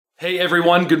Hey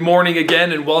everyone, good morning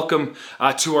again and welcome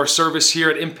to our service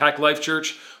here at Impact Life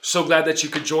Church. So glad that you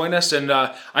could join us, and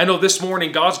I know this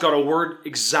morning God's got a word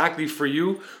exactly for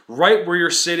you, right where you're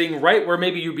sitting, right where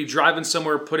maybe you'd be driving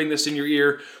somewhere, putting this in your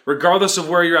ear. Regardless of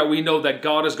where you're at, we know that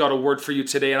God has got a word for you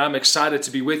today, and I'm excited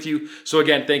to be with you. So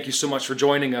again, thank you so much for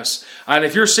joining us. And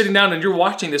if you're sitting down and you're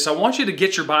watching this, I want you to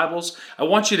get your Bibles. I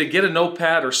want you to get a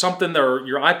notepad or something, or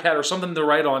your iPad or something to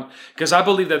write on, because I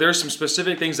believe that there's some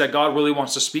specific things that God really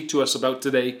wants to speak to us about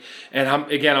today. And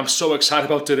I'm so excited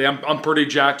about today. I'm pretty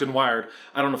jacked and wired.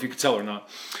 I don't know if you could tell or not.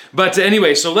 But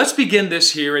anyway, so let's begin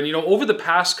this here. And over the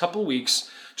past couple weeks,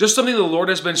 just something the Lord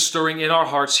has been stirring in our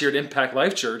hearts here at Impact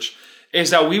Life Church is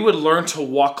that we would learn to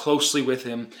walk closely with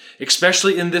Him,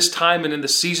 especially in this time and in the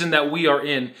season that we are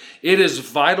in. It is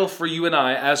vital for you and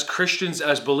I as Christians,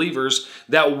 as believers,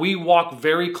 that we walk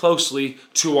very closely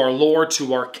to our Lord,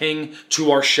 to our King,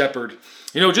 to our Shepherd.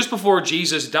 Just before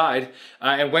Jesus died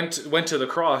and went to the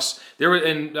cross, there were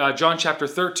in John chapter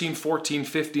 13, 14,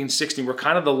 15, 16 were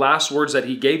kind of the last words that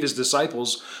He gave His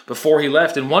disciples before He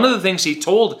left. And one of the things He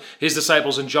told His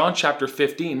disciples in John chapter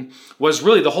 15 was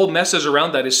really the whole message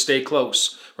around that is stay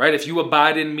close, right? If you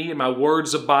abide in Me and My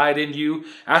words abide in you,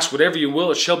 ask whatever you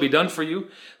will, it shall be done for you.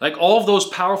 Like all of those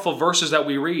powerful verses that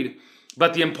we read.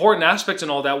 But the important aspect in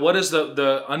all that, what is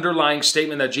the underlying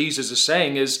statement that Jesus is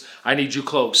saying is, I need you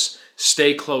close.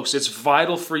 Stay close. It's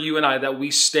vital for you and I that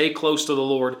we stay close to the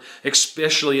Lord,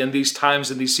 especially in these times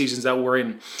and these seasons that we're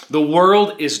in. The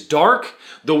world is dark.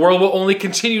 The world will only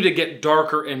continue to get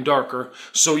darker and darker.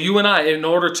 So you and I, in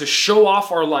order to show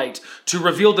off our light, to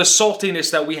reveal the saltiness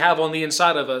that we have on the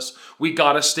inside of us, we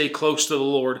got to stay close to the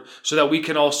Lord so that we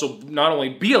can also not only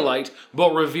be a light,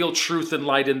 but reveal truth and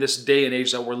light in this day and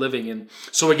age that we're living in.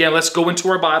 So again, let's go into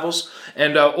our Bibles.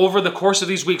 And over the course of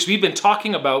these weeks, we've been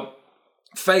talking about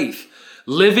faith,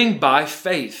 living by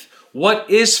faith. What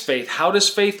is faith? How does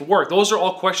faith work? Those are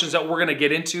all questions that we're going to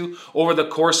get into over the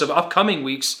course of upcoming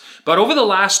weeks. But over the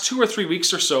last 2 or 3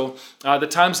 weeks or so, the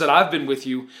times that I've been with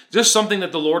you, just something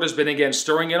that the Lord has been, again,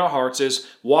 stirring in our hearts is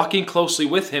walking closely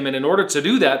with Him. And in order to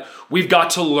do that, we've got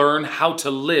to learn how to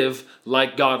live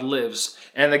like God lives.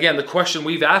 And again, the question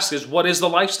we've asked is, what is the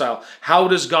lifestyle? How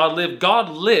does God live? God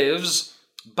lives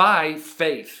by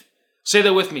faith. Say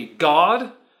that with me.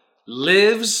 God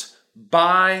lives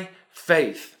by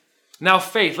faith. Now,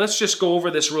 faith, let's just go over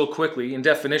this real quickly in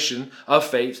definition of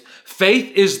faith.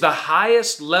 Faith is the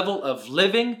highest level of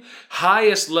living,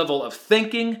 highest level of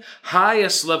thinking,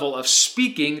 highest level of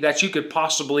speaking that you could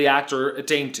possibly act or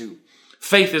attain to.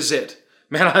 Faith is it.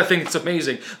 Man, I think it's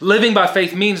amazing. Living by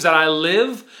faith means that I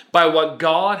live by what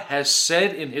God has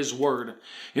said in His Word.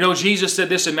 Jesus said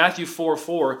this in Matthew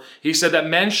 4:4. He said that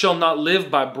men shall not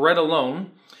live by bread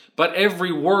alone, but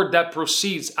every word that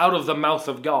proceeds out of the mouth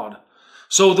of God.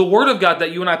 So the Word of God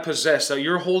that you and I possess, that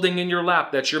you're holding in your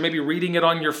lap, that you're maybe reading it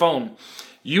on your phone,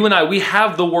 you and I, we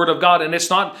have the Word of God, and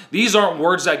these aren't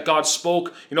words that God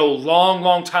spoke,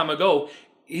 long time ago.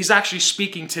 He's actually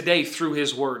speaking today through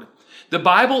His Word. The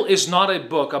Bible is not a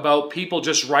book about people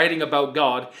just writing about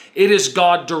God. It is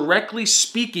God directly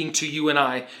speaking to you and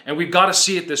I. And we've got to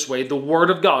see it this way. The Word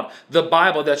of God, the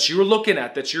Bible that you're looking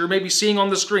at, that you're maybe seeing on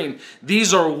the screen,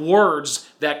 these are words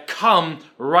that come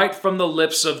right from the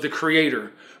lips of the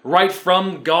Creator, right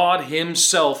from God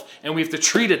Himself. And we have to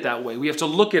treat it that way. We have to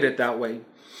look at it that way.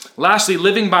 Lastly,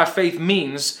 living by faith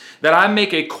means that I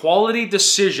make a quality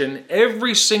decision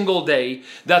every single day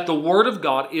that the Word of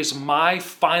God is my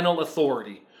final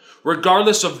authority.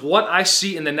 Regardless of what I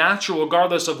see in the natural,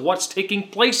 regardless of what's taking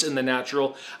place in the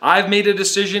natural, I've made a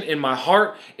decision in my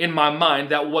heart, in my mind,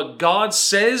 that what God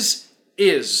says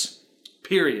is,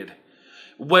 period.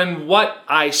 When what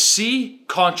I see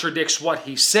contradicts what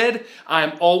He said,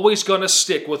 I'm always going to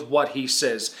stick with what He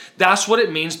says. That's what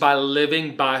it means by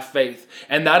living by faith.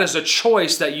 And that is a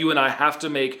choice that you and I have to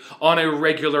make on a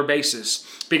regular basis.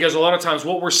 Because a lot of times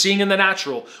what we're seeing in the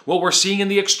natural, what we're seeing in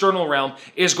the external realm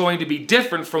is going to be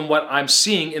different from what I'm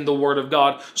seeing in the Word of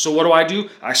God. So what do?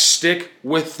 I stick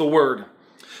with the Word.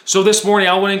 So this morning,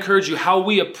 I want to encourage you how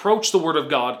we approach the Word of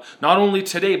God, not only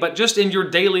today, but just in your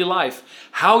daily life.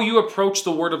 How you approach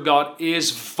the Word of God is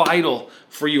vital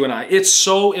for you and I. It's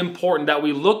so important that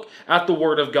we look at the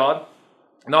Word of God,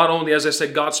 not only, as I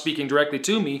said, God speaking directly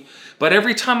to me, but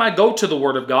every time I go to the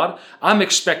Word of God, I'm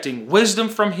expecting wisdom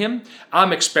from Him.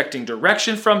 I'm expecting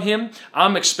direction from Him.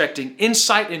 I'm expecting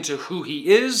insight into who He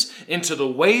is, into the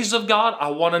ways of God. I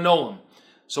want to know Him.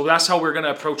 So that's how we're going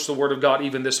to approach the Word of God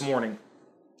even this morning.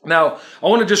 Now, I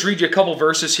want to just read you a couple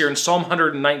verses here in Psalm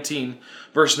 119,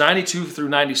 verse 92 through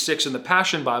 96 in the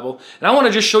Passion Bible. And I want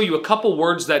to just show you a couple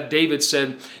words that David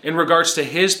said in regards to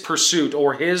his pursuit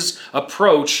or his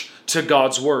approach to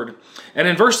God's word. And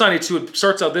in verse 92, it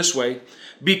starts out this way: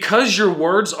 "Because your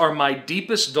words are my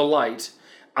deepest delight,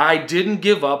 I didn't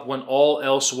give up when all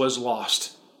else was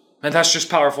lost." And that's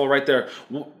just powerful right there.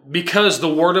 Because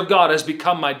the word of God has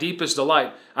become my deepest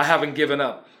delight, I haven't given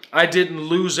up. I didn't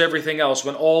lose everything else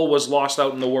when all was lost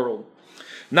out in the world.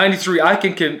 93,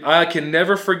 I can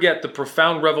never forget the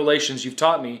profound revelations you've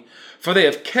taught me, for they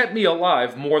have kept me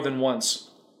alive more than once.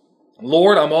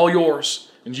 Lord, I'm all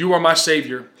yours, and you are my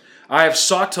Savior. I have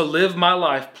sought to live my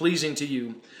life pleasing to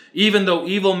you. Even though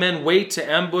evil men wait to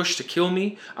ambush to kill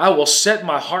me, I will set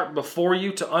my heart before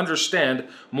you to understand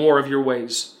more of your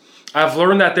ways. I've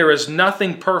learned that there is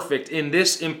nothing perfect in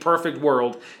this imperfect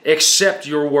world except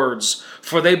your words,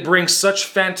 for they bring such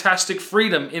fantastic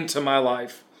freedom into my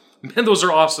life. Man, those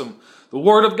are awesome. The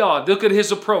word of God, look at his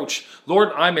approach. Lord,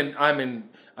 I'm in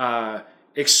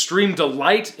extreme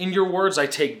delight in your words. I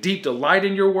take deep delight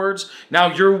in your words.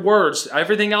 Now your words,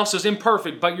 everything else is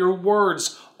imperfect, but your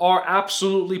words are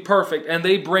absolutely perfect, and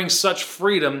they bring such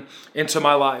freedom into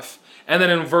my life. And then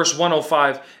in verse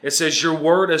 105, it says, your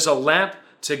word is a lamp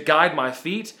to guide my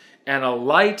feet and a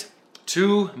light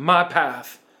to my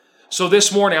path. So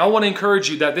this morning, I want to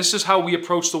encourage you that this is how we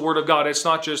approach the Word of God. It's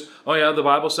not just, oh yeah, the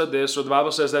Bible said this or the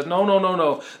Bible says that.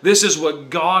 No. This is what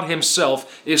God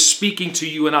Himself is speaking to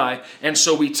you and I. And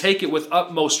so we take it with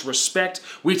utmost respect.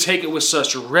 We take it with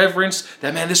such reverence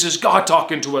that, man, this is God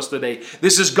talking to us today.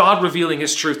 This is God revealing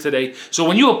His truth today. So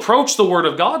when you approach the Word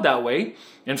of God that way,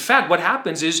 in fact, what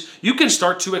happens is you can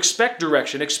start to expect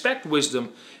direction, expect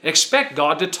wisdom, expect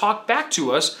God to talk back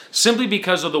to us simply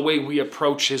because of the way we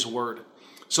approach His Word.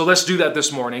 So let's do that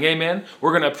this morning, amen?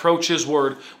 We're going to approach His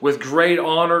Word with great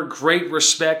honor, great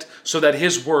respect, so that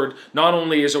His Word, not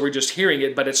only is it we're just hearing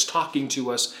it, but it's talking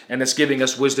to us and it's giving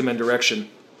us wisdom and direction.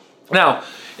 Now,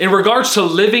 in regards to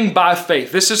living by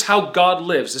faith, this is how God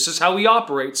lives. This is how He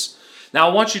operates. Now,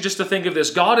 I want you just to think of this.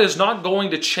 God is not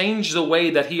going to change the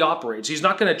way that He operates. He's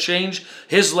not going to change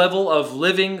His level of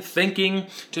living, thinking,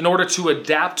 in order to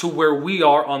adapt to where we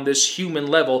are on this human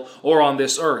level or on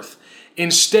this earth.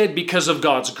 Instead, because of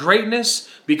God's greatness,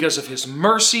 because of His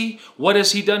mercy, what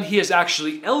has He done? He has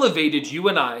actually elevated you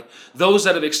and I, those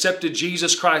that have accepted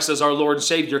Jesus Christ as our Lord and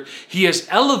Savior. He has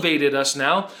elevated us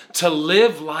now to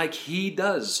live like He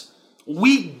does.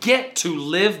 We get to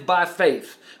live by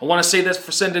faith. I want to say this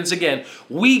sentence again.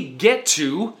 We get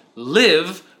to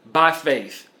live by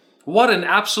faith. What an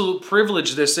absolute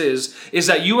privilege this is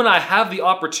that you and I have the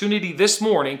opportunity this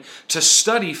morning to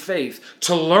study faith,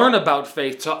 to learn about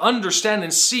faith, to understand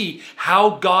and see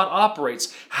how God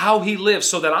operates, how He lives,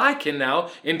 so that I can now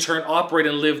in turn operate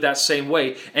and live that same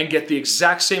way and get the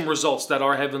exact same results that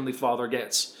our Heavenly Father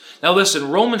gets. Now listen,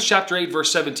 Romans chapter 8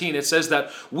 verse 17, it says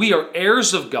that we are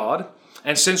heirs of God,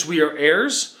 and since we are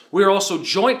heirs, we are also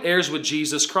joint heirs with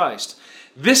Jesus Christ.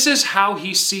 This is how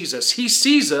He sees us. He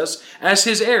sees us as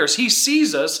His heirs. He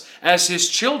sees us as His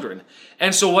children.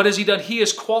 And so what has He done? He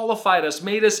has qualified us,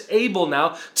 made us able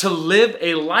now to live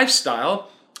a lifestyle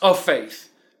of faith.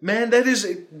 Man, that is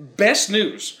best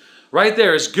news. Right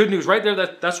there is good news. Right there,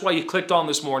 that's why you clicked on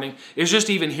this morning, is just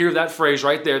to even hear that phrase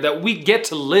right there, that we get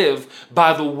to live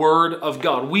by the Word of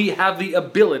God. We have the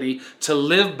ability to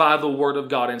live by the Word of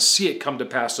God and see it come to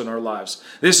pass in our lives.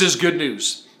 This is good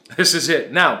news. This is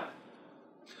it. Now,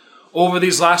 over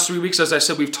these last 3 weeks, as I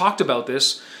said, we've talked about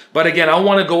this. But again, I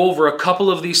want to go over a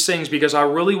couple of these things because I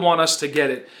really want us to get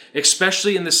it,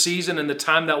 especially in the season and the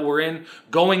time that we're in,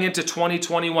 going into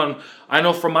 2021. I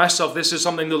know for myself, this is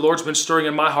something the Lord's been stirring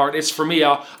in my heart. It's for me.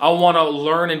 I want to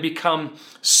learn and become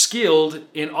skilled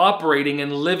in operating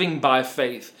and living by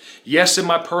faith. Yes, in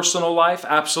my personal life,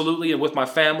 absolutely, and with my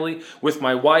family, with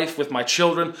my wife, with my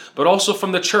children, but also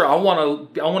from the church. I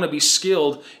want to be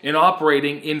skilled in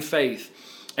operating in faith.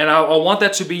 And I want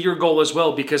that to be your goal as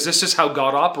well, because this is how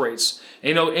God operates. And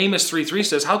you know, Amos 3:3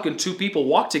 says, how can two people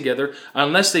walk together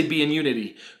unless they be in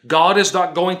unity? God is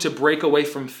not going to break away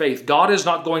from faith. God is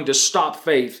not going to stop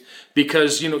faith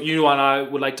because, you and I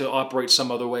would like to operate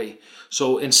some other way.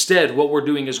 So instead, what we're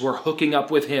doing is we're hooking up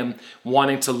with Him,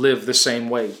 wanting to live the same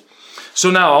way.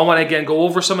 So now I want to again go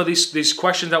over some of these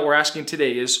questions that we're asking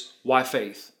today is, why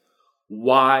faith?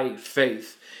 Why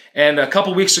faith? And a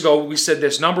couple weeks ago, we said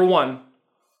this. Number one,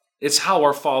 it's how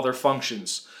our Father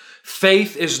functions.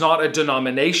 Faith is not a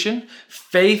denomination.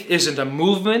 Faith isn't a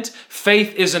movement.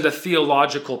 Faith isn't a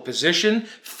theological position.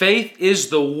 Faith is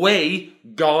the way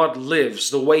God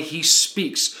lives, the way he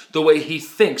speaks, the way he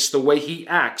thinks, the way he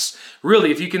acts.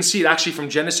 Really, if you can see it actually from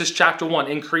Genesis chapter 1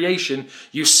 in creation,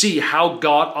 you see how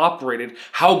God operated,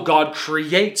 how God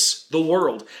creates the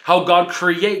world, how God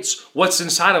creates what's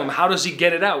inside of him. How does he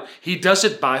get it out? He does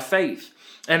it by faith.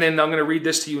 And then I'm going to read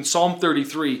this to you in Psalm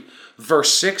 33,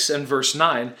 verse 6 and verse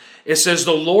 9. It says,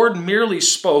 "The Lord merely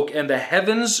spoke, and the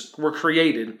heavens were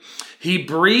created. He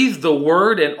breathed the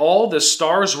word, and all the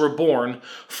stars were born.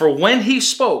 For when he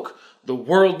spoke, the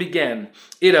world began.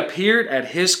 It appeared at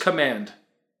his command."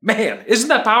 Man, isn't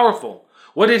that powerful?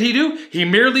 What did he do? He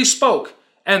merely spoke,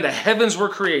 and the heavens were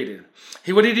created.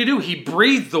 What did he do? He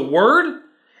breathed the word,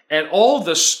 and all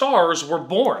the stars were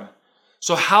born.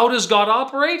 So how does God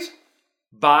operate?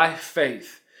 By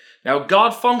faith. Now, God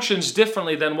functions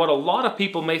differently than what a lot of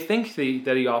people may think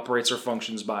that he operates or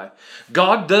functions by.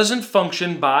 God doesn't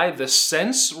function by the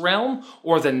sense realm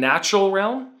or the natural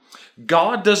realm.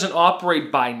 God doesn't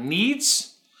operate by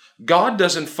needs. God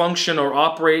doesn't function or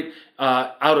operate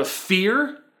out of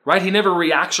fear, right? He never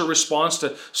reacts or responds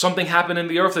to something happen in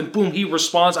the earth and boom, he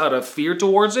responds out of fear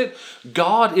towards it.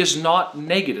 God is not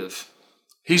negative.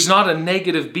 He's not a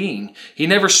negative being. He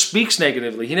never speaks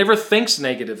negatively. He never thinks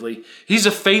negatively. He's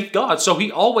a faith God, so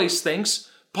he always thinks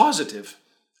positive.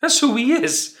 That's who he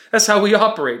is. That's how he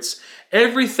operates.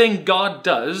 Everything God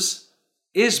does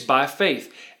is by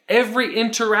faith. Every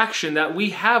interaction that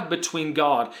we have between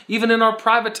God, even in our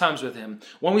private times with him,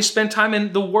 when we spend time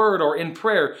in the Word or in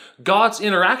prayer, God's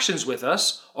interactions with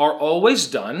us are always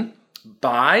done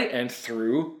by and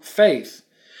through faith.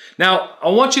 Now, I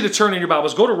want you to turn in your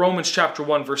Bibles. Go to Romans chapter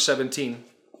 1, verse 17.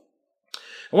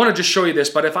 I want to just show you this,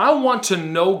 but if I want to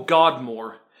know God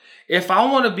more, if I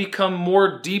want to become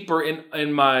more deeper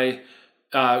in my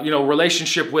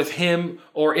relationship with him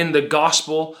or in the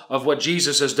gospel of what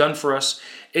Jesus has done for us,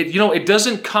 it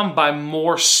doesn't come by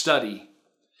more study.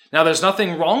 Now, there's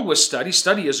nothing wrong with study.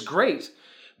 Study is great.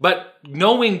 But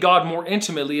knowing God more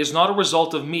intimately is not a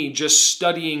result of me just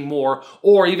studying more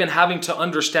or even having to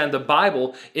understand the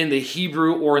Bible in the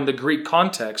Hebrew or in the Greek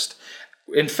context.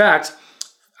 In fact,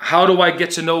 how do I get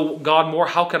to know God more?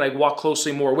 How can I walk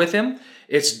closely more with him?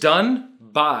 It's done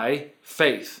by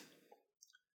faith.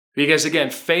 Because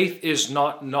again, faith is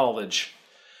not knowledge.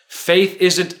 Faith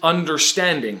isn't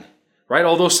understanding, right?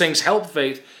 All those things help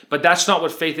faith, but that's not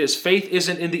what faith is. Faith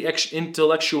isn't in the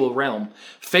intellectual realm.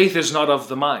 Faith is not of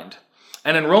the mind.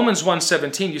 And in Romans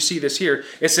 1:17, you see this here.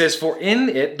 It says, "For in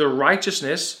it the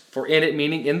righteousness," for in it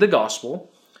meaning in the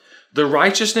gospel, "the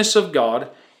righteousness of God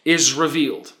is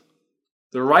revealed."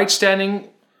 The right standing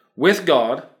with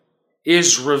God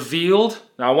is revealed.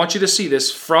 Now I want you to see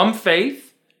this, from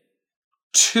faith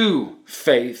to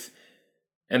faith.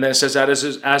 And then it says,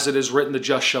 as it is written, the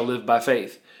just shall live by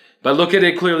faith. But look at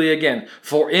it clearly again.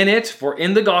 For in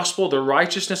the gospel, the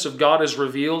righteousness of God is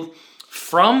revealed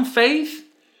from faith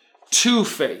to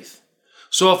faith.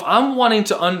 So if I'm wanting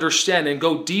to understand and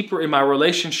go deeper in my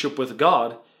relationship with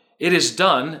God, it is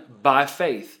done by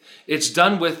faith. It's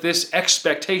done with this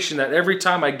expectation that every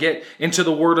time I get into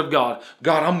the Word of God,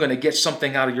 God, I'm going to get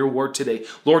something out of your Word today.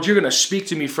 Lord, you're going to speak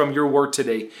to me from your Word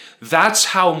today. That's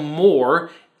how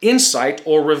more insight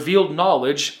or revealed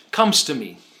knowledge comes to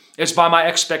me. It's by my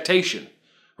expectation,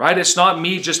 right? It's not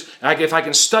me just, if I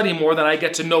can study more, then I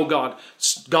get to know God.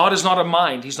 God is not a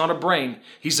mind. He's not a brain.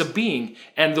 He's a being.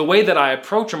 And the way that I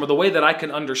approach him, or the way that I can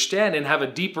understand and have a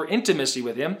deeper intimacy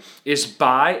with him, is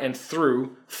by and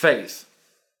through faith.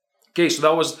 Okay, so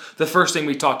that was the first thing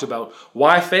we talked about.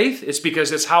 Why faith? It's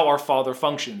because it's how our Father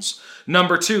functions.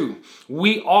 Number 2,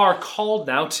 we are called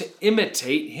now to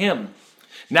imitate him.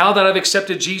 Now that I've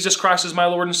accepted Jesus Christ as my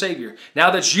Lord and Savior,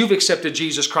 now that you've accepted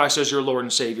Jesus Christ as your Lord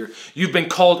and Savior, you've been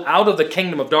called out of the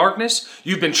kingdom of darkness,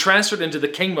 you've been transferred into the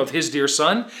kingdom of his dear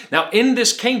Son. Now in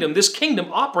this kingdom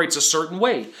operates a certain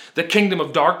way. The kingdom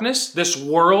of darkness, this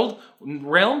world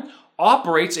realm,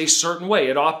 operates a certain way.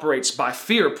 It operates by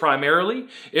fear primarily.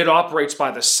 It operates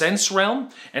by the sense realm.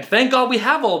 And thank God we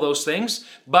have all those things,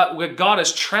 but God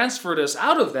has transferred us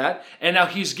out of that, and now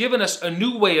he's given us a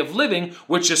new way of living,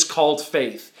 which is called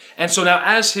faith. And so now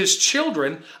as his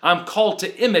children, I'm called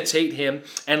to imitate him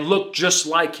and look just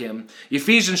like him.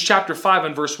 Ephesians chapter 5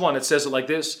 and verse 1, it says it like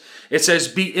this. It says,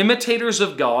 "Be imitators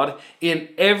of God in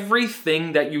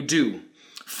everything that you do,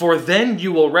 for then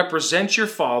you will represent your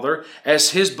Father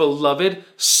as his beloved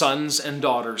sons and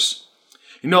daughters."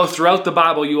 You know, throughout the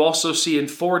Bible, you also see in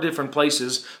 4 different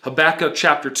places, Habakkuk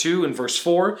chapter 2 and verse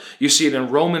 4. You see it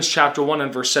in Romans chapter 1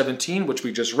 and verse 17, which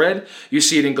we just read. You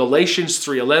see it in Galatians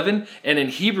 3:11. And in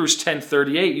Hebrews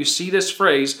 10:38, you see this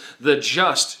phrase, the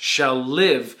just shall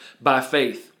live by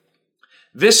faith.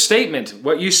 This statement,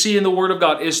 what you see in the Word of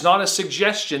God, is not a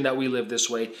suggestion that we live this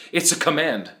way. It's a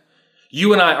command.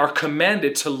 You and I are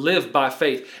commanded to live by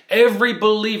faith. Every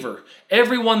believer,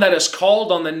 everyone that is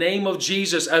called on the name of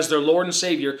Jesus as their Lord and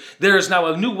Savior, there is now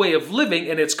a new way of living,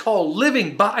 and it's called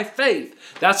living by faith.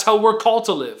 That's how we're called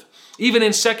to live. Even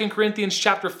in 2 Corinthians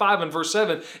chapter 5 and verse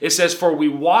 7, it says, "For we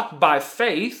walk by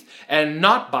faith and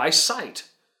not by sight."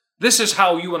 This is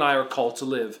how you and I are called to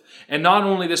live. And not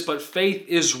only this, but faith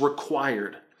is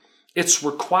required. It's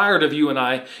required of you and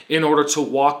I in order to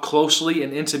walk closely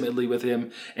and intimately with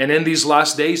Him. And in these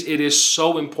last days, it is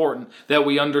so important that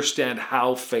we understand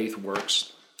how faith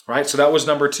works. Right? So that was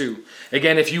number 2.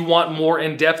 Again, if you want more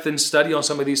in-depth and study on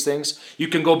some of these things, you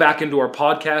can go back into our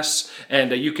podcasts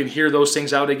and you can hear those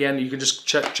things out again. You can just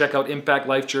check out Impact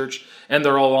Life Church, and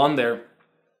they're all on there.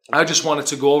 I just wanted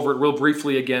to go over it real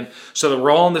briefly again so that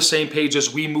we're all on the same page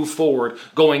as we move forward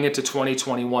going into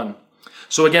 2021.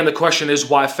 So again, the question is,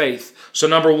 why faith? So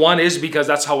number 1 is because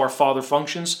that's how our Father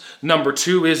functions. Number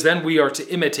 2 is then we are to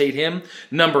imitate Him.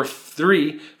 Number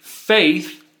 3,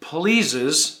 faith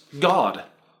pleases God.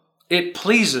 It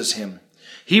pleases Him.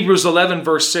 Hebrews 11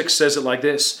 verse 6 says it like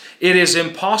this: "It is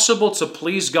impossible to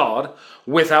please God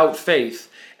without faith.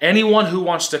 Anyone who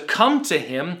wants to come to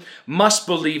Him must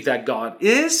believe that God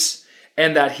is,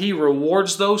 and that He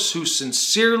rewards those who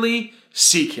sincerely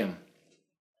seek Him."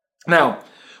 Now,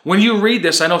 when you read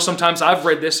this, I know sometimes I've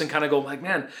read this and kind of go like,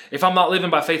 man, if I'm not living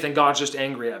by faith, then God's just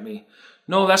angry at me.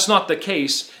 No, that's not the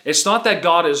case. It's not that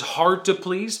God is hard to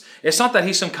please. It's not that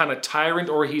He's some kind of tyrant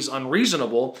or He's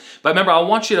unreasonable. But remember, I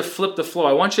want you to flip the flow.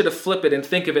 I want you to flip it and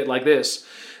think of it like this,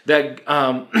 that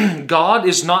God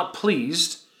is not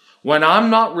pleased when I'm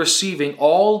not receiving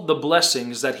all the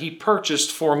blessings that He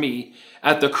purchased for me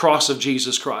at the cross of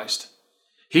Jesus Christ.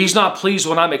 He's not pleased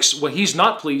He's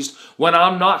not pleased when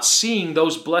I'm not seeing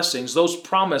those blessings, those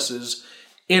promises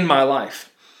in my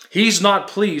life. He's not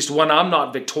pleased when I'm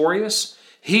not victorious.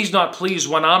 He's not pleased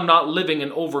when I'm not living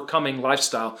an overcoming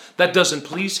lifestyle. That doesn't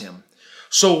please Him.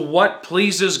 So what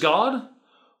pleases God?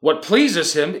 What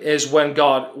pleases Him is when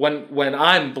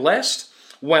I'm blessed,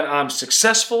 when I'm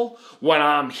successful, when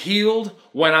I'm healed,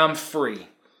 when I'm free.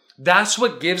 That's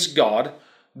what gives God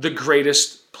the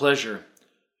greatest pleasure.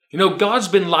 You know, God's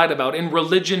been lied about. In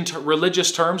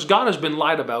religious terms, God has been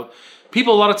lied about.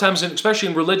 People a lot of times, especially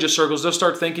in religious circles, they'll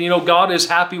start thinking, God is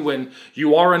happy when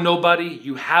you are a nobody,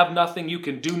 you have nothing, you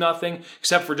can do nothing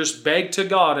except for just beg to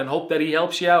God and hope that He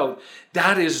helps you out.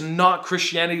 That is not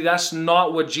Christianity. That's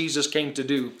not what Jesus came to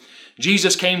do.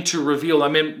 Jesus came to reveal,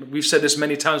 we've said this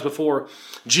many times before,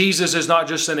 Jesus is not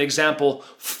just an example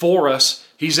for us,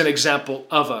 He's an example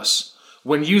of us.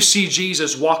 When you see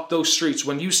Jesus walk those streets,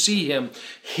 when you see Him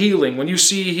healing, when you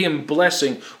see Him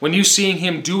blessing, when you see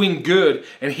Him doing good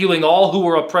and healing all who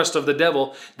are oppressed of the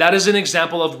devil, that is an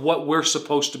example of what we're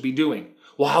supposed to be doing.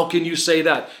 Well, how can you say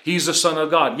that? He's the Son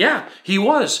of God. Yeah, He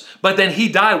was. But then He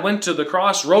died, went to the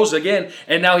cross, rose again,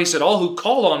 and now He said, all who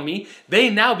call on me, they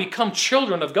now become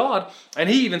children of God. And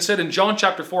He even said in John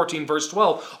chapter 14, verse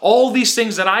 12, all these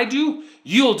things that I do,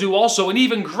 you'll do also, and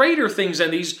even greater things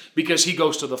than these, because He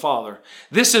goes to the Father.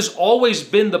 This has always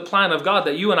been the plan of God,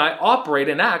 that you and I operate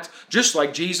and act just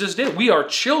like Jesus did. We are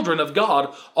children of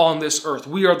God on this earth.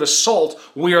 We are the salt,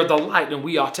 we are the light, and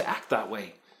we ought to act that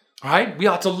way. Right? We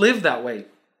ought to live that way.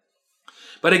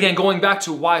 But again, going back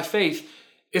to why faith,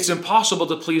 it's impossible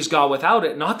to please God without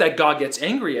it. Not that God gets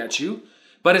angry at you,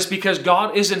 but it's because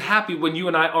God isn't happy when you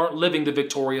and I aren't living the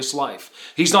victorious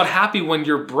life. He's not happy when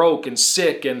you're broke and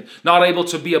sick and not able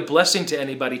to be a blessing to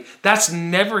anybody. That's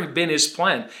never been His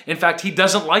plan. In fact, He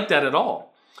doesn't like that at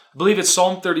all. I believe it's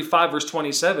Psalm 35, verse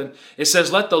 27. It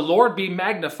says, let the Lord be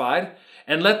magnified,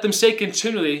 and let them say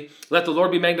continually, let the Lord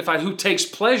be magnified, who takes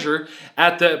pleasure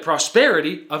at the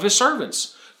prosperity of His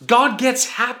servants. God gets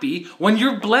happy when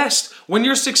you're blessed, when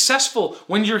you're successful,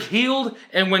 when you're healed,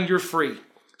 and when you're free.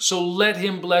 So let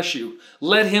Him bless you.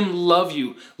 Let Him love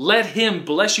you. Let Him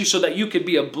bless you so that you could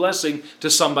be a blessing to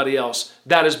somebody else.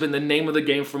 That has been the name of the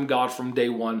game from God from day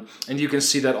one. And you can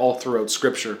see that all throughout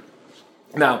Scripture.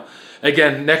 Now,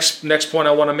 again, next point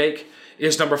I want to make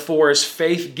is number 4 is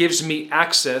faith gives me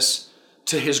access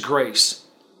to His grace.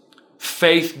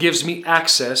 Faith gives me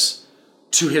access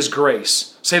to His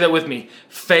grace. Say that with me.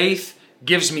 Faith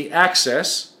gives me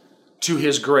access to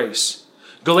His grace.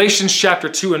 Galatians chapter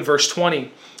 2 and verse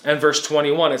 20 and verse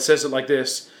 21, it says it like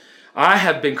this: I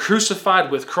have been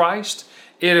crucified with Christ,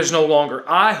 It is no longer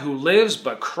I who lives,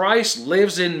 but Christ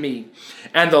lives in me.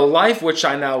 And the life which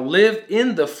I now live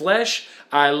in the flesh,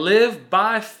 I live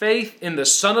by faith in the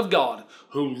Son of God,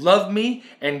 who loved me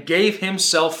and gave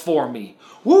himself for me.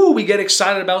 Woo, we get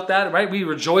excited about that, right? We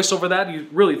rejoice over that. You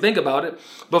really think about it.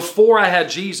 Before I had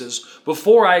Jesus,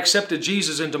 before I accepted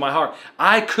Jesus into my heart,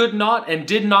 I could not and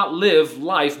did not live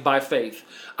life by faith.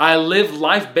 I lived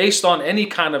life based on any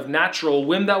kind of natural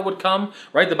whim that would come,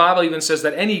 right? The Bible even says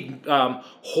that any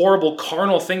horrible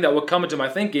carnal thing that would come into my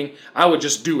thinking, I would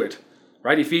just do it,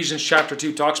 right? Ephesians chapter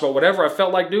 2 talks about whatever I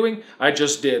felt like doing, I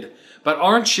just did. But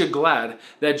aren't you glad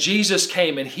that Jesus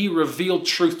came and he revealed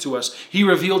truth to us? He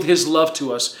revealed his love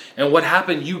to us. And what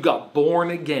happened? You got born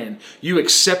again. You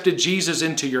accepted Jesus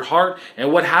into your heart.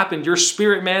 And what happened? Your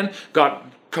spirit, man, got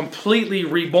completely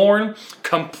reborn,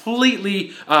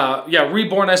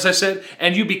 reborn, as I said,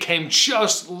 and you became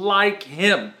just like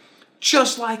him.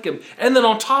 Just like him. And then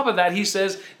on top of that, he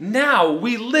says, now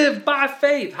we live by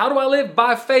faith. How do I live?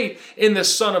 By faith in the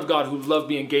Son of God who loved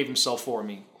me and gave himself for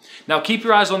me. Now keep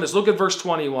your eyes on this. Look at verse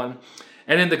 21.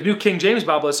 And in the New King James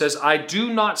Bible, it says, I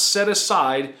do not set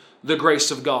aside the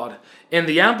grace of God. In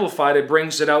the Amplified, it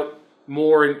brings it out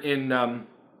more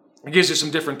it gives you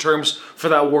some different terms for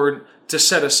that word, to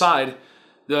set aside.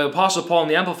 The Apostle Paul in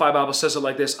the Amplified Bible says it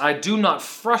like this: I do not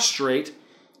frustrate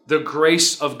the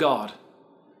grace of God.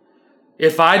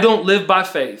 If I don't live by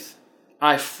faith,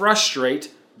 I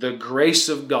frustrate the grace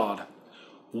of God.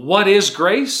 What is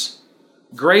grace?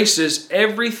 Grace is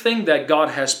everything that God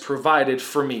has provided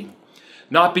for me.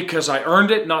 Not because I earned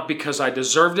it, not because I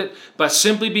deserved it, but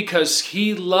simply because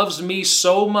he loves me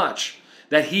so much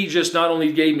that he just not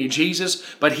only gave me Jesus,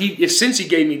 but since he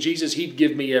gave me Jesus, he'd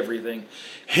give me everything.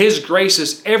 His grace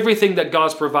is everything that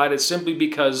God's provided simply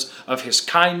because of his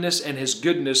kindness and his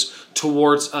goodness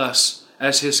towards us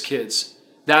as his kids.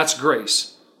 That's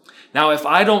grace. Now, if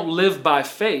I don't live by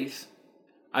faith,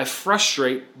 I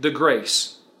frustrate the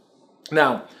grace.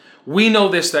 Now, we know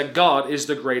this, that God is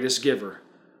the greatest giver.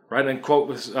 Right? And quote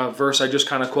this verse I just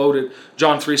kind of quoted,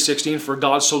 John 3:16, for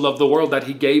God so loved the world that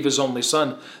he gave his only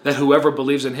son, that whoever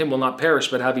believes in him will not perish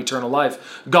but have eternal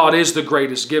life. God is the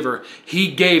greatest giver. He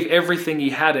gave everything he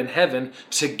had in heaven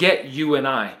to get you and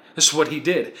I. This is what he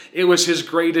did. It was his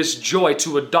greatest joy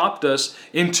to adopt us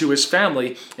into his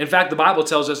family. In fact, the Bible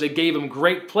tells us it gave him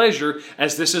great pleasure,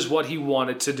 as this is what he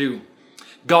wanted to do.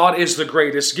 God is the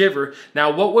greatest giver.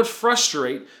 Now, what would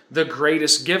frustrate the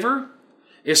greatest giver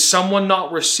is someone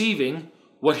not receiving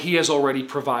what he has already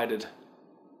provided.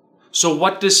 So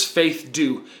what does faith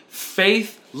do?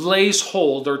 Faith lays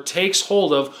hold or takes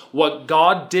hold of what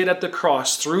God did at the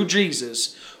cross through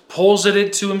Jesus, pulls it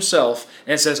into himself,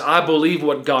 and says, I believe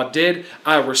what God did.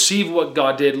 I receive what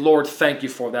God did. Lord, thank you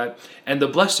for that. And the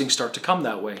blessings start to come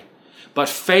that way. But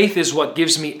faith is what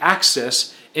gives me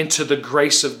access into the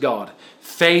grace of God.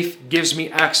 Faith gives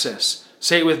me access.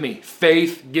 Say it with me.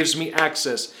 Faith gives me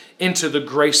access into the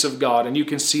grace of God. And you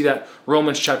can see that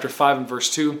Romans chapter 5 and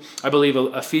verse 2. I believe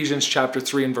Ephesians chapter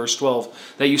 3 and verse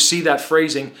 12. That you see that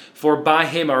phrasing, for by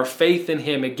him, our faith in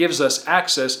him, it gives us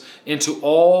access into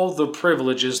all the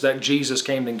privileges that Jesus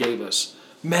came and gave us.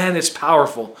 Man, it's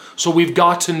powerful. So we've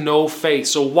got to know faith.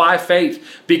 So why faith?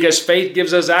 Because faith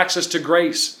gives us access to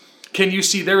grace. Can you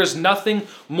see there is nothing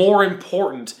more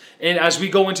important? And as we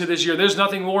go into this year, there's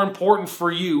nothing more important for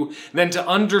you than to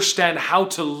understand how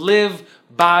to live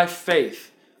by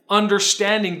faith.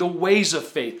 Understanding the ways of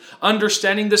faith.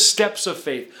 Understanding the steps of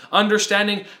faith.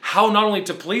 Understanding how not only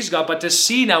to please God, but to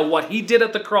see now what he did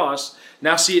at the cross.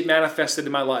 Now see it manifested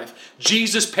in my life.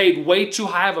 Jesus paid way too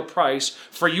high of a price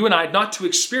for you and I not to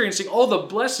experiencing all the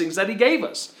blessings that he gave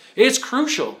us. It's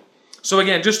crucial. So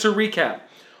again, just to recap.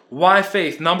 Why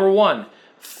faith? Number one,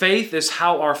 faith is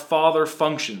how our Father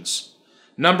functions.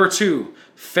 Number two,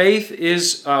 faith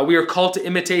is, we are called to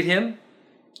imitate him.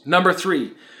 Number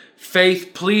three,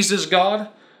 faith pleases God.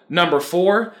 Number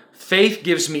four, faith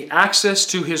gives me access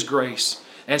to his grace.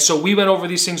 And so we went over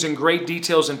these things in great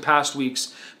details in past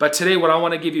weeks. But today what I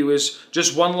want to give you is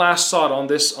just one last thought on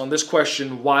this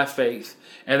question, why faith?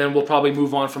 And then we'll probably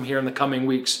move on from here in the coming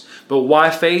weeks. But why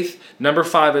faith? Number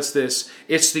five, it's this.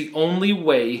 It's the only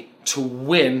way to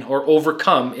win or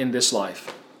overcome in this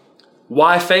life.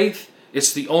 Why faith?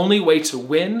 It's the only way to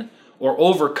win or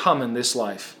overcome in this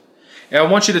life. And I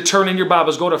want you to turn in your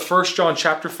Bibles, go to 1 John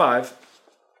chapter 5,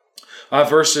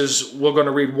 we're going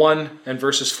to read 1 and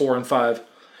verses 4 and 5.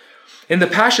 In the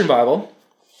Passion Bible,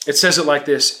 it says it like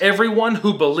this: everyone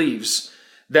who believes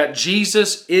that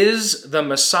Jesus is the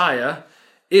Messiah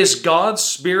is God's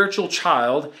spiritual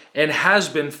child and has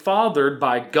been fathered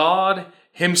by God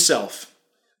himself.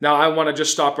 Now, I want to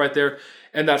just stop right there.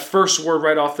 And that first word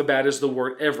right off the bat is the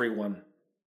word everyone.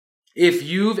 If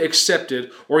you've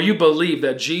accepted or you believe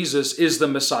that Jesus is the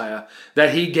Messiah,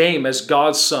 that he came as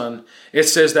God's son, it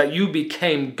says that you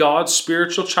became God's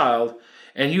spiritual child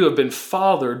and you have been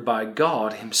fathered by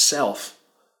God himself.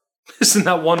 Isn't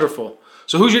that wonderful?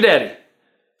 So who's your daddy?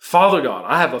 Father God.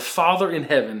 I have a Father in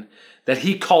heaven that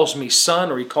he calls me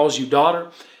son, or he calls you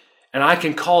daughter, and I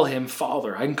can call him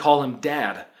Father. I can call him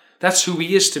Dad. That's who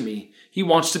he is to me. He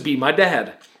wants to be my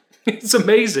dad. It's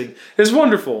amazing. It's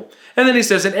wonderful. And then he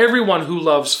says, and everyone who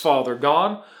loves Father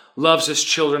God loves his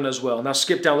children as well. Now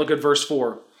skip down, look at verse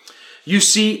 4. You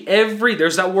see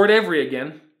there's that word every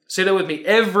again. Say that with me.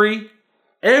 Every.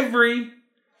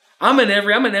 I'm an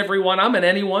everyone, I'm an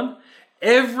anyone.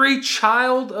 Every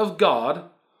child of God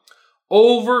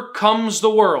overcomes the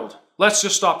world. Let's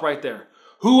just stop right there.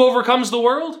 Who overcomes the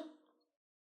world?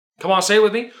 Come on, say it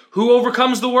with me. Who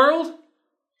overcomes the world?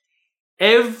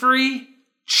 Every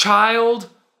child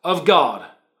of God.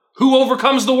 Who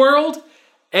overcomes the world?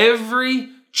 Every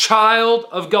child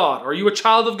of God. Are you a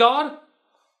child of God?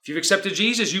 If you've accepted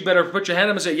Jesus, you better put your hand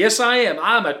up and say, yes, I am.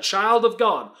 I'm a child of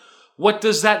God. What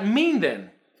does that mean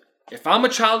then? If I'm a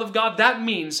child of God, that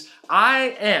means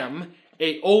I am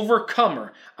an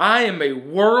overcomer. I am a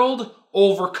world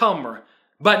overcomer.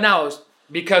 But now,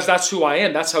 because that's who I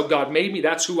am, that's how God made me,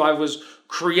 that's who I was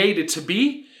created to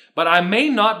be, but I may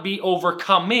not be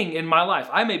overcoming in my life.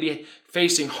 I may be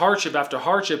facing hardship after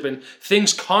hardship and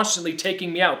things constantly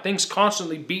taking me out, things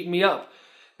constantly beating me up.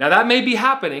 Now that may be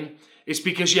happening. It's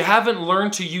because you haven't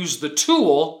learned to use the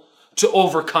tool to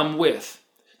overcome with.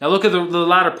 Now look at the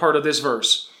latter part of this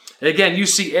verse. Again, you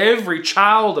see every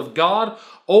child of God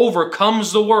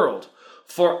overcomes the world.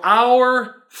 For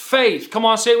our faith, come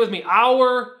on, say it with me,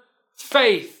 our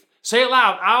faith. Say it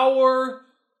loud, our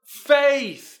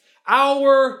faith.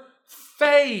 Our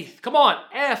faith. Come on,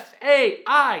 F-A-I-T-H.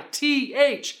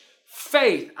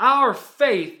 Faith. Our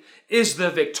faith is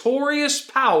the victorious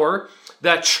power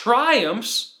that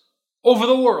triumphs over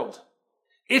the world.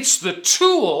 It's the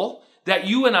tool that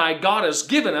you and I, God has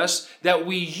given us, that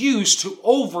we use to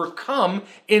overcome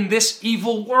in this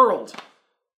evil world.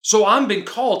 So I'm been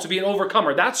called to be an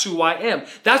overcomer. That's who I am.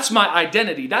 That's my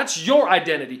identity. That's your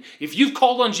identity. If you've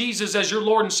called on Jesus as your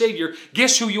Lord and Savior,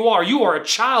 guess who you are? You are a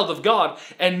child of God.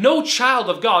 And no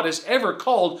child of God is ever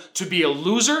called to be a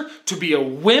loser, to be a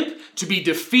wimp, to be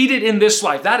defeated in this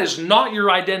life. That is not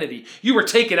your identity. You were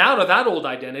taken out of that old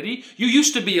identity. You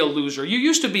used to be a loser. You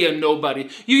used to be a nobody.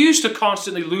 You used to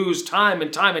constantly lose time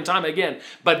and time and time again.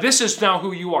 But this is now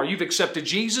who you are. You've accepted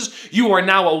Jesus. You are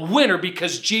now a winner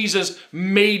because Jesus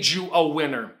made you a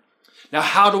winner. Now,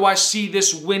 how do I see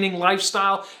this winning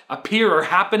lifestyle appear or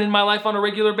happen in my life on a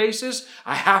regular basis?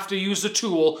 I have to use the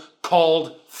tool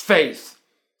called faith.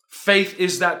 Faith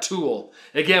is that tool.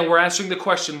 Again, we're answering the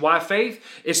question, why faith?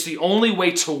 It's the only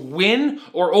way to win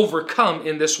or overcome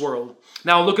in this world.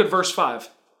 Now, look at verse 5.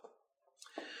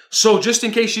 So just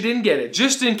in case you didn't get it,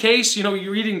 just in case, you're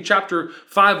reading chapter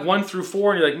 5, 1 through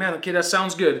 4, and you're like, man, okay, that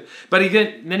sounds good. But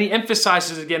then he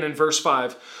emphasizes again in verse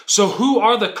 5. So who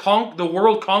are the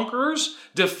world conquerors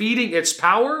defeating its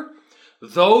power?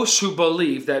 Those who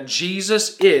believe that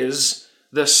Jesus is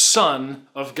the Son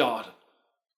of God.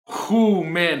 Ooh,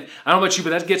 man, I don't know about you, but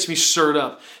that gets me stirred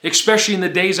up. Especially in the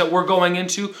days that we're going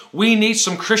into, we need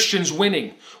some Christians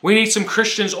winning. We need some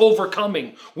Christians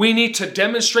overcoming. We need to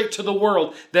demonstrate to the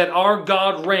world that our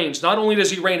God reigns. Not only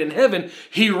does he reign in heaven,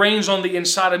 he reigns on the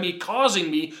inside of me,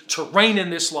 causing me to reign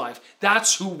in this life.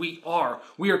 That's who we are.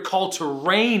 We are called to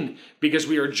reign because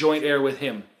we are joint heir with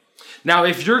him. Now,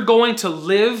 if you're going to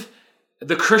live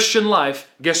the Christian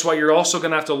life, guess what? You're also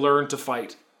going to have to learn to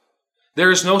fight. There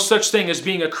is no such thing as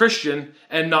being a Christian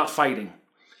and not fighting.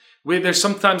 There's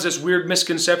sometimes this weird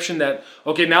misconception that,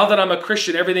 okay, now that I'm a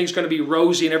Christian, everything's going to be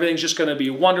rosy and everything's just going to be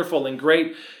wonderful and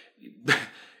great.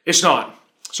 It's not.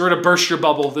 Sorry to burst your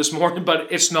bubble this morning, but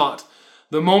it's not.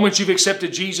 The moment you've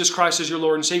accepted Jesus Christ as your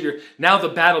Lord and Savior, now the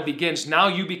battle begins. Now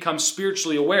you become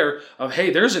spiritually aware of,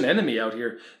 hey, there's an enemy out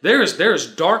here. There is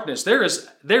darkness. There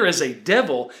is a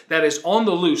devil that is on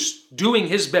the loose doing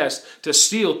his best to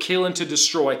steal, kill, and to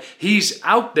destroy. He's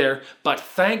out there, but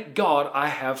thank God I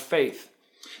have faith.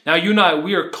 Now you and I,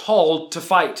 we are called to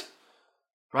fight,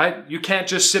 right? You can't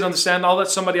just sit on the stand, I'll let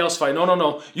somebody else fight.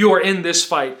 No. You are in this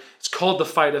fight. It's called the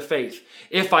fight of faith.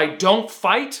 If I don't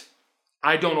fight,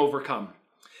 I don't overcome.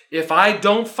 If I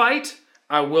don't fight,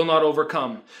 I will not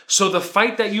overcome. So the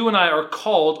fight that you and I are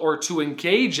called or to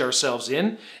engage ourselves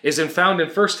in is found in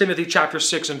 1 Timothy chapter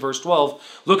 6 and verse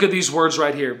 12. Look at these words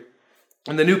right here.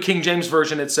 In the New King James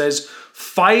Version, it says,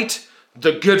 fight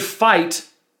the good fight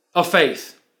of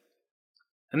faith.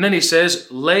 And then he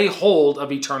says, lay hold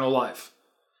of eternal life.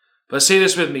 But say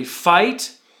this with me,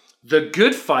 fight the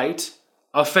good fight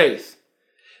of faith.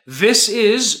 This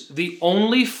is the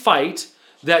only fight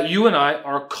that you and I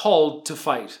are called to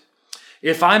fight.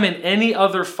 If I'm in any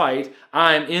other fight,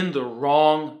 I'm in the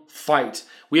wrong fight.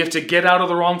 We have to get out of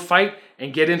the wrong fight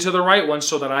and get into the right one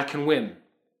so that I can win.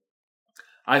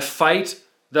 I fight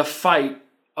the fight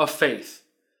of faith.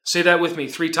 Say that with me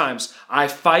 3 times. I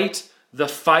fight the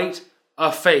fight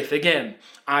of faith. Again,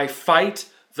 I fight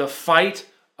the fight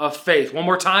of faith. One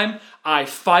more time. I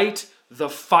fight the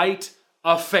fight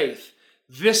of faith.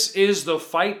 This is the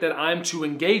fight that I'm to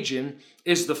engage in,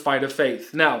 is the fight of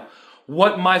faith. Now,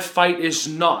 what my fight is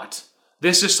not.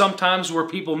 This is sometimes where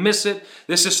people miss it.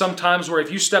 This is sometimes where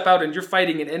if you step out and you're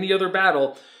fighting in any other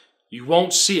battle, you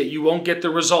won't see it. You won't get the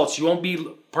results. You won't be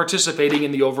participating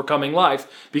in the overcoming life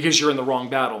because you're in the wrong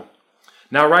battle.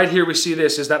 Now, right here we see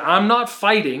this, is that I'm not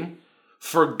fighting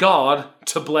for God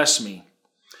to bless me.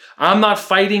 I'm not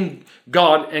fighting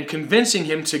God and convincing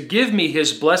him to give me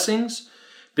his blessings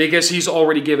because he's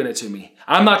already given it to me.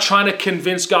 I'm not trying to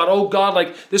convince God, oh God,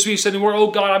 like this week he said in the word,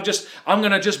 oh God, I'm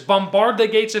going to just bombard the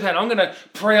gates of heaven. I'm going to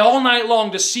pray all night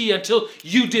long to see until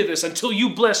you did this, until you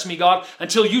bless me, God,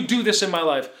 until you do this in my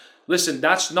life. Listen,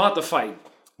 that's not the fight.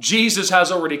 Jesus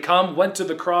has already come, went to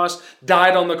the cross,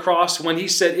 died on the cross. When he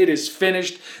said it is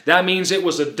finished, that means it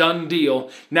was a done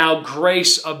deal. Now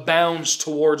grace abounds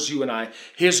towards you and I.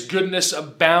 His goodness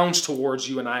abounds towards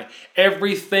you and I.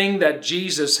 Everything that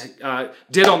Jesus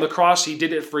did on the cross, he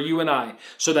did it for you and I.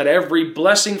 So that every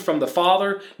blessing from the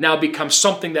Father now becomes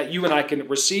something that you and I can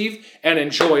receive and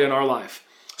enjoy in our life.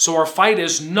 So our fight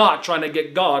is not trying to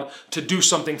get God to do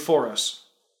something for us.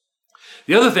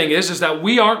 The other thing is that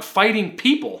we aren't fighting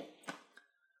people.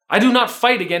 I do not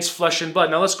fight against flesh and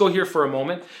blood. Now let's go here for a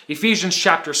moment. Ephesians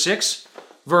chapter 6,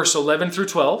 verse 11 through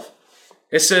 12.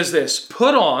 It says this,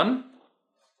 put on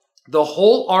the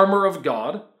whole armor of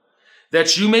God,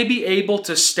 that you may be able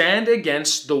to stand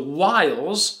against the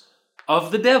wiles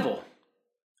of the devil.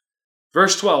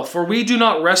 Verse 12, for we do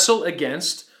not wrestle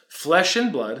against flesh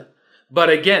and blood,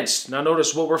 but against, now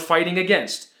notice what we're fighting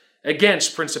against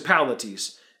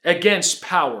principalities, against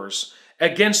powers,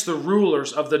 against the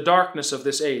rulers of the darkness of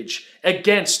this age,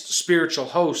 against spiritual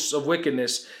hosts of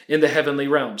wickedness in the heavenly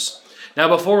realms. Now,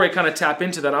 before we kind of tap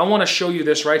into that, I want to show you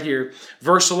this right here.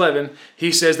 Verse 11,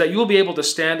 he says that you will be able to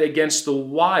stand against the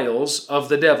wiles of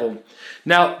the devil.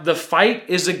 Now, the fight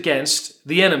is against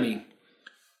the enemy.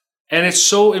 And it's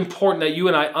so important that you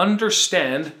and I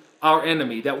understand our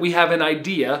enemy, that we have an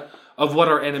idea of what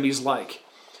our enemy's like.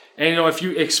 And if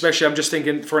you, especially, I'm just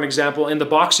thinking, for an example, in the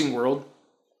boxing world,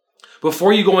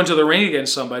 before you go into the ring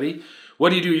against somebody, what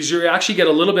do? Is you actually get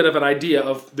a little bit of an idea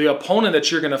of the opponent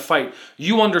that you're going to fight.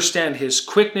 You understand his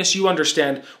quickness, you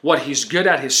understand what he's good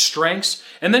at, his strengths,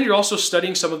 and then you're also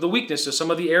studying some of the weaknesses, some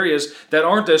of the areas that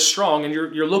aren't as strong, and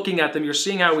you're looking at them, you're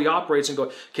seeing how he operates and go,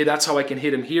 okay, that's how I can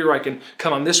hit him here, I can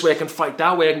come on this way, I can fight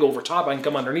that way, I can go over top, I can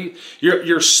come underneath.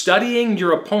 You're studying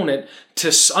your opponent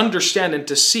to understand and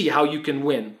to see how you can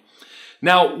win.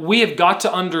 Now, we have got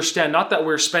to understand, not that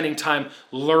we're spending time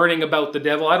learning about the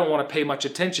devil. I don't want to pay much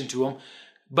attention to him.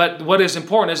 But what is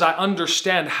important is I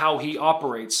understand how he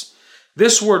operates.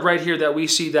 This word right here that we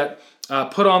see, that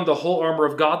put on the whole armor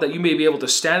of God, that you may be able to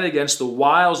stand against the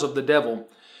wiles of the devil.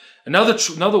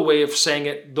 Another way of saying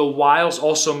it, the wiles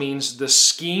also means the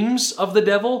schemes of the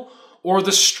devil or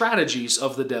the strategies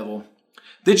of the devil.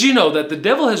 Did you know that the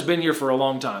devil has been here for a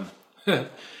long time?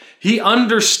 He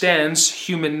understands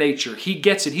human nature. He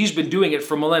gets it. He's been doing it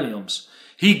for millenniums.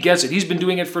 He gets it. He's been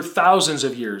doing it for thousands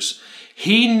of years.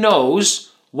 He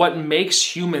knows what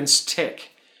makes humans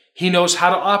tick. He knows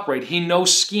how to operate. He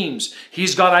knows schemes.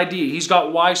 He's got ideas. He's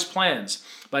got wise plans.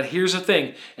 But here's the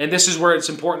thing, and this is where it's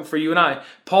important for you and I.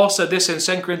 Paul said this in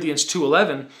 2 Corinthians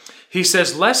 2:11. He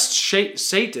says, lest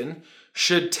Satan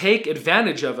should take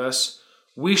advantage of us,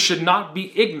 we should not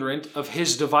be ignorant of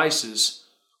his devices.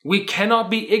 We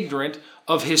cannot be ignorant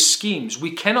of his schemes.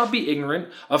 We cannot be ignorant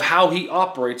of how he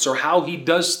operates or how he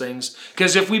does things.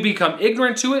 Because if we become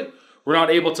ignorant to it, we're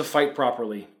not able to fight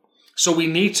properly. So we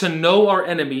need to know our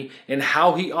enemy and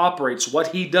how he operates,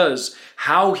 what he does,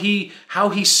 how he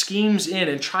schemes in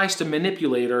and tries to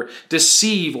manipulate or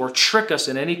deceive or trick us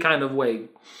in any kind of way.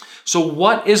 So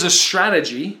what is a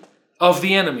strategy of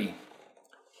the enemy?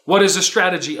 What is a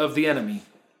strategy of the enemy?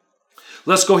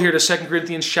 Let's go here to 2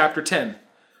 Corinthians chapter 10.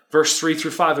 Verse 3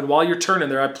 through 5. And while you're turning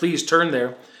there, please turn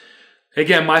there.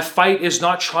 Again, my fight is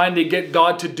not trying to get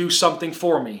God to do something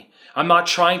for me. I'm not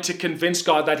trying to convince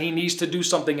God that he needs to do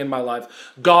something in my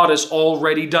life. God has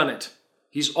already done it.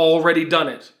 He's already done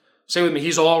it. Say with me,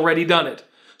 he's already done it.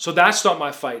 So that's not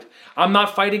my fight. I'm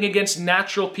not fighting against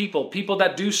natural people, people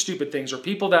that do stupid things, or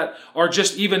people that are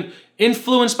just even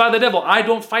influenced by the devil. I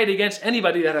don't fight against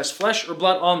anybody that has flesh or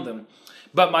blood on them.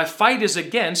 But my fight is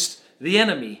against the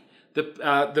enemy.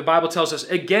 The Bible tells us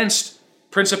against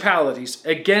principalities,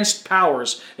 against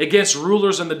powers, against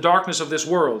rulers in the darkness of this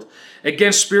world,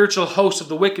 against spiritual hosts of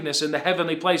the wickedness in the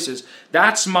heavenly places.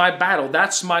 That's my battle.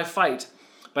 That's my fight.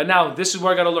 But now, this is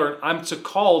where I got to learn. I'm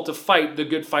called to fight the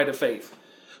good fight of faith.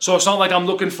 So it's not like I'm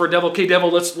looking for a devil. Okay, devil,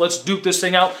 let's duke this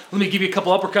thing out. Let me give you a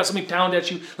couple uppercuts. Let me pound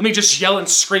at you. Let me just yell and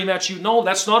scream at you. No,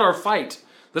 that's not our fight.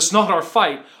 That's not our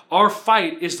fight. Our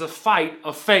fight is the fight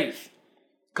of faith.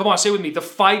 Come on, say with me, the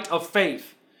fight of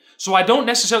faith. So I don't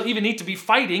necessarily even need to be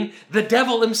fighting the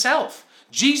devil himself.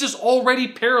 Jesus already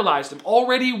paralyzed him,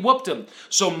 already whooped him.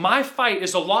 So my fight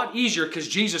is a lot easier because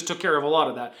Jesus took care of a lot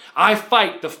of that. I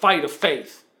fight the fight of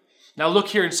faith. Now look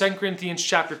here in 2 Corinthians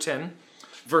chapter 10.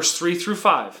 Verse 3 through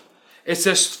 5. It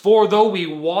says, "For though we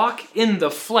walk in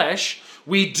the flesh,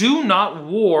 we do not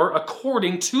war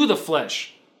according to the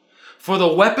flesh. For the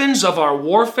weapons of our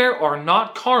warfare are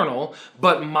not carnal,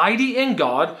 but mighty in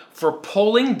God for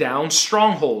pulling down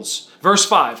strongholds." Verse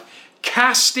 5.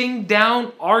 "Casting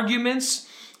down arguments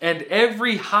and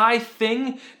every high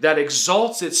thing that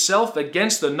exalts itself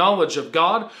against the knowledge of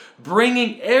God,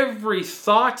 bringing every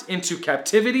thought into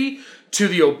captivity to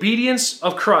the obedience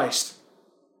of Christ."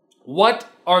 What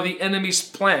are the enemy's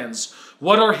plans?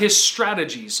 What are his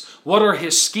strategies? What are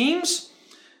his schemes?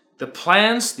 The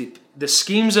plans, the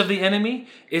schemes of the enemy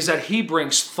is that he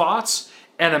brings thoughts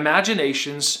and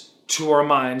imaginations to our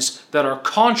minds that are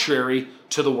contrary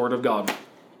to the Word of God.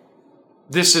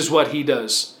 This is what he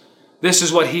does. This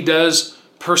is what he does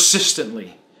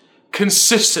persistently.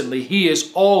 Consistently, he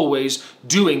is always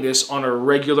doing this on a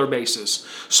regular basis.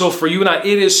 So for you and I,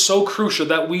 it is so crucial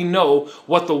that we know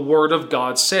what the Word of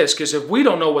God says. Because if we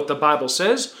don't know what the Bible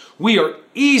says, we are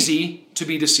easy to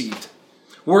be deceived.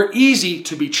 We're easy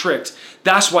to be tricked.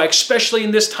 That's why, especially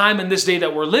in this time and this day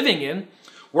that we're living in,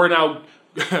 where now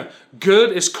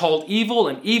good is called evil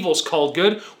and evil is called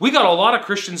good. We got a lot of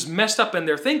Christians messed up in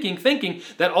their thinking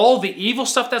that all the evil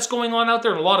stuff that's going on out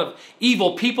there and a lot of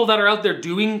evil people that are out there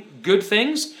doing good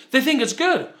things, they think it's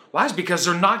good. Why? It's because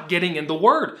they're not getting in the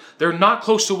Word. They're not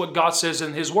close to what God says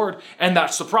in His Word, and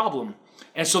that's the problem.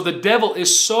 And so the devil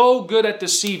is so good at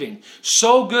deceiving,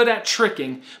 so good at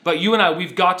tricking, but you and I,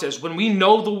 we've got this. When we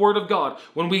know the Word of God,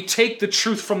 when we take the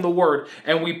truth from the Word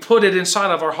and we put it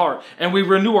inside of our heart and we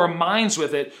renew our minds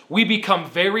with it, we become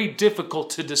very difficult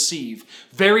to deceive,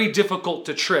 very difficult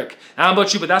to trick. I don't know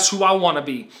about you, but that's who I want to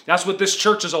be. That's what this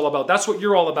church is all about. That's what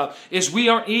you're all about, is we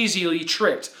aren't easily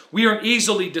tricked. We aren't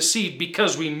easily deceived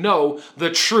because we know the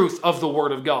truth of the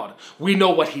Word of God. We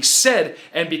know what He said,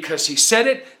 and because He said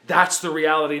it, that's the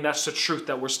reality and that's the truth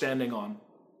that we're standing on.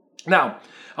 Now,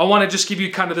 I want to just give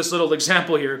you kind of this little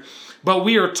example here, but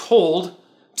we are told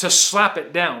to slap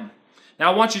it down.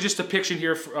 Now, I want you just to picture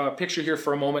here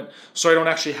for a moment, so I don't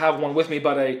actually have one with me,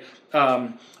 but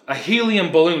a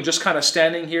helium balloon just kind of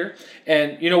standing here.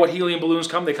 And you know what helium balloons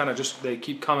come? They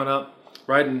keep coming up,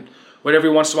 right? And every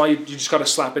once in a while, you just got to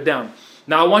slap it down.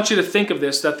 Now, I want you to think of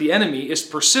this, that the enemy is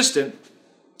persistent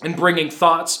in bringing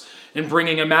thoughts and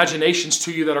bringing imaginations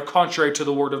to you that are contrary to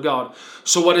the Word of God.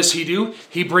 So what does he do?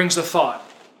 He brings a thought.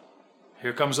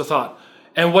 Here comes the thought.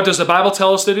 And what does the Bible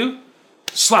tell us to do?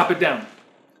 Slap it down.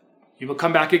 He will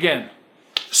come back again.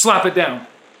 Slap it down.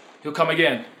 He'll come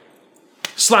again.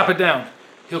 Slap it down.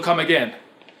 He'll come again.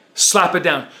 Slap it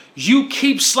down. You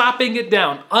keep slapping it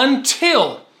down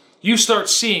until you start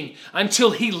seeing,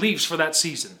 until he leaves for that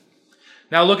season.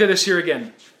 Now look at this here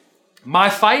again. My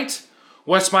fight.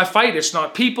 What's my fight? It's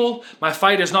not people. My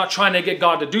fight is not trying to get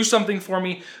God to do something for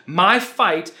me. My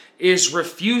fight is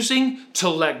refusing to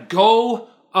let go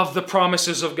of the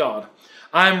promises of God.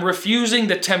 I'm refusing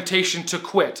the temptation to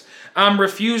quit. I'm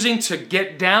refusing to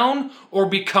get down or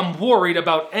become worried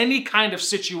about any kind of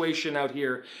situation out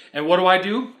here. And what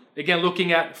do? Again,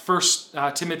 looking at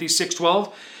 1 Timothy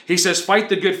 6:12, he says, fight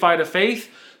the good fight of faith,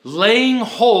 laying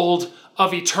hold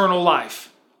of eternal life.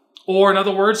 Or in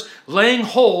other words, laying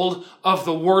hold of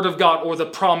the Word of God or the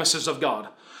promises of God.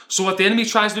 So what the enemy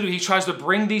tries to do, he tries to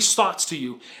bring these thoughts to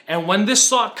you. And when this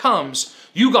thought comes,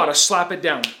 you got to slap it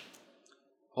down.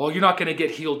 Oh, you're not going to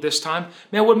get healed this time.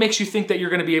 Man, what makes you think that you're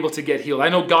going to be able to get healed? I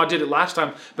know God did it last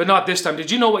time, but not this time.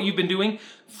 Did you know what you've been doing?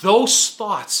 Those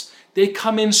thoughts, they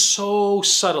come in so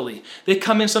subtly. They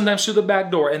come in sometimes through the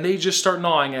back door and they just start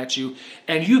gnawing at you.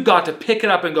 And you got to pick it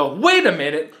up and go, wait a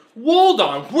minute. Hold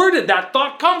on, where did that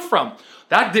thought come from?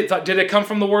 Did it come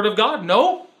from the Word of God?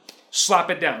 No. Slap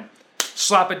it down.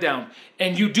 Slap it down.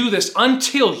 And you do this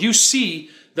until you see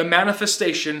the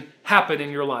manifestation happen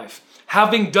in your life.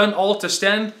 Having done all to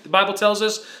stand, the Bible tells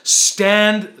us,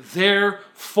 stand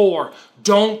therefore.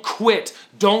 Don't quit.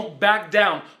 Don't back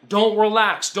down. Don't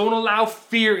relax. Don't allow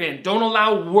fear in. Don't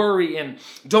allow worry in.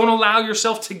 Don't allow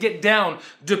yourself to get down,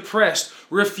 depressed.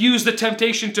 Refuse the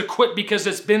temptation to quit because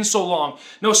it's been so long.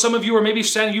 No, some of you are maybe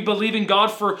saying you believe in God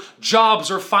for jobs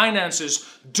or finances.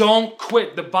 Don't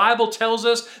quit. The Bible tells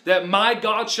us that my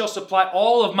God shall supply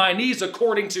all of my needs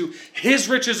according to His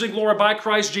riches and glory by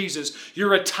Christ Jesus.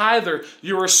 You're a tither.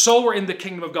 You're a sower in the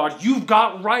kingdom of God. You've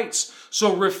got rights.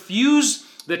 So refuse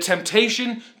the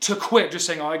temptation to quit, just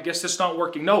saying, oh, I guess it's not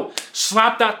working. No,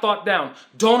 slap that thought down.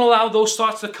 Don't allow those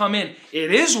thoughts to come in.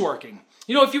 It is working.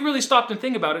 You know, if you really stopped and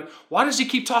think about it, why does He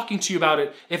keep talking to you about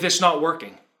it if it's not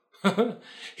working?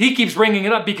 He keeps bringing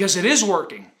it up because it is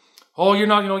working. Oh, you're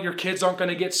not, your kids aren't going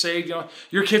to get saved.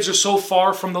 Your kids are so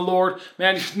far from the Lord.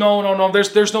 Man, no.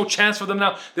 There's no chance for them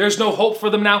now. There's no hope for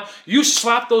them now. You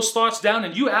slap those thoughts down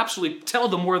and you absolutely tell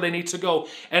them where they need to go.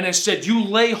 And instead, you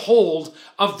lay hold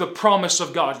of the promise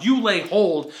of God. You lay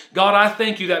hold. God, I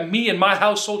thank you that me and my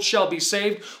household shall be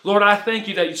saved. Lord, I thank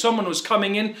you that someone was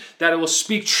coming in, that it will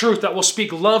speak truth, that will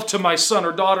speak love to my son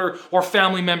or daughter or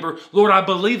family member. Lord, I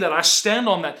believe that. I stand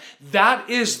on that. That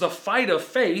is the fight of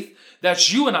faith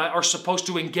that you and I are supposed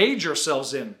to engage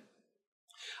ourselves in.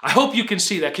 I hope you can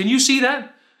see that. Can you see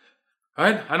that? All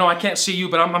right? I know I can't see you,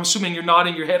 but I'm assuming you're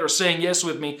nodding your head or saying yes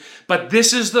with me. But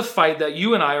this is the fight that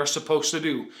you and I are supposed to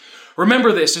do.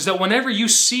 Remember this, is that whenever you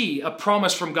see a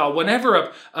promise from God,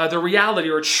 whenever the reality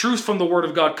or a truth from the Word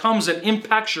of God comes and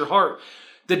impacts your heart,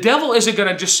 the devil isn't going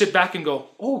to just sit back and go,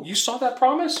 oh, you saw that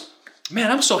promise? Man,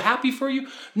 I'm so happy for you.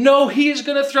 No, he is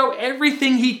going to throw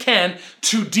everything he can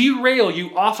to derail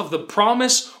you off of the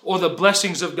promise or the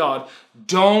blessings of God.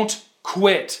 Don't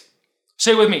quit.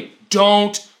 Say it with me.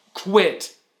 Don't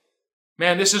quit.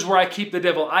 Man, this is where I keep the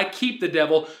devil. I keep the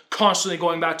devil constantly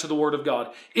going back to the Word of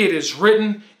God. It is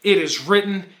written. It is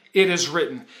written. It is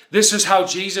written. This is how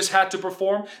Jesus had to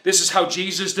perform. This is how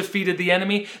Jesus defeated the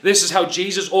enemy. This is how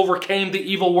Jesus overcame the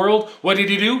evil world. What did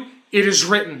he do? It is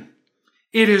written.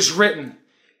 It is written.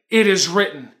 It is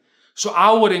written. So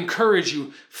I would encourage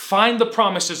you, find the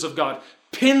promises of God.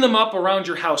 Pin them up around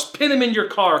your house. Pin them in your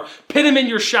car. Pin them in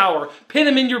your shower. Pin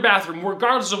them in your bathroom.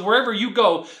 Regardless of wherever you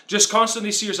go, just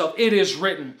constantly see yourself. It is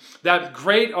written that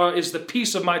great is the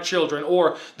peace of my children,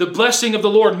 or the blessing of the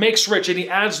Lord makes rich and He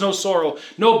adds no sorrow.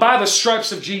 No, by the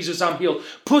stripes of Jesus I'm healed.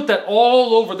 Put that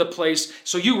all over the place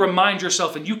so you remind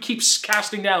yourself and you keep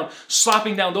casting down,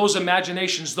 slapping down those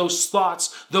imaginations, those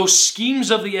thoughts, those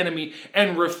schemes of the enemy,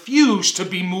 and refuse to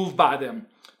be moved by them.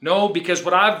 No, because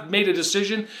I've made a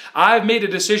decision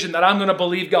that I'm going to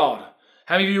believe God.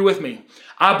 How many of you are with me?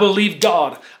 I believe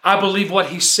God. I believe what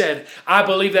He said. I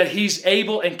believe that He's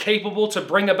able and capable to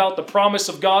bring about the promise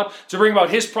of God, to bring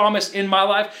about His promise in my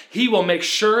life. He will make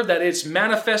sure that it's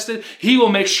manifested. He will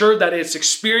make sure that it's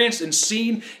experienced and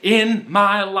seen in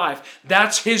my life.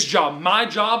 That's His job. My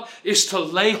job is to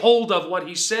lay hold of what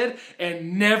He said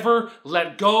and never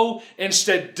let go.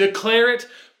 Instead, declare it,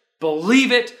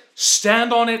 believe it,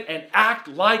 stand on it, and act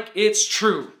like it's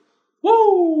true.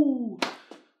 Woo!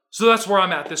 So that's where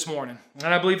I'm at this morning.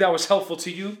 And I believe that was helpful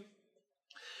to you.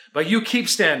 But you keep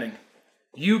standing.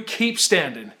 You keep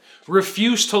standing.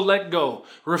 Refuse to let go.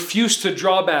 Refuse to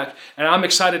draw back. And I'm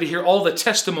excited to hear all the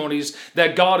testimonies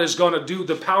that God is going to do,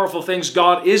 the powerful things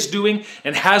God is doing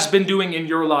and has been doing in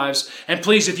your lives. And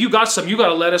please, if you got some, you got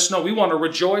to let us know. We want to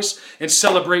rejoice and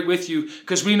celebrate with you,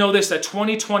 because we know this, that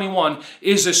 2021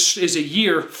 is a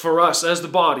year for us as the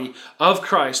body of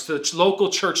Christ, the local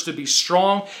church, to be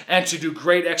strong and to do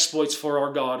great exploits for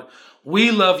our God.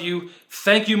 We love you.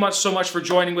 Thank you so much for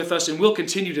joining with us, and we'll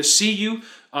continue to see you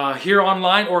here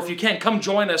online, or if you can, come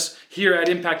join us here at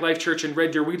Impact Life Church in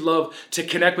Red Deer. We'd love to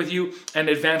connect with you and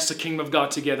advance the kingdom of God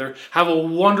together. Have a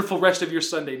wonderful rest of your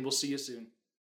Sunday, and we'll see you soon.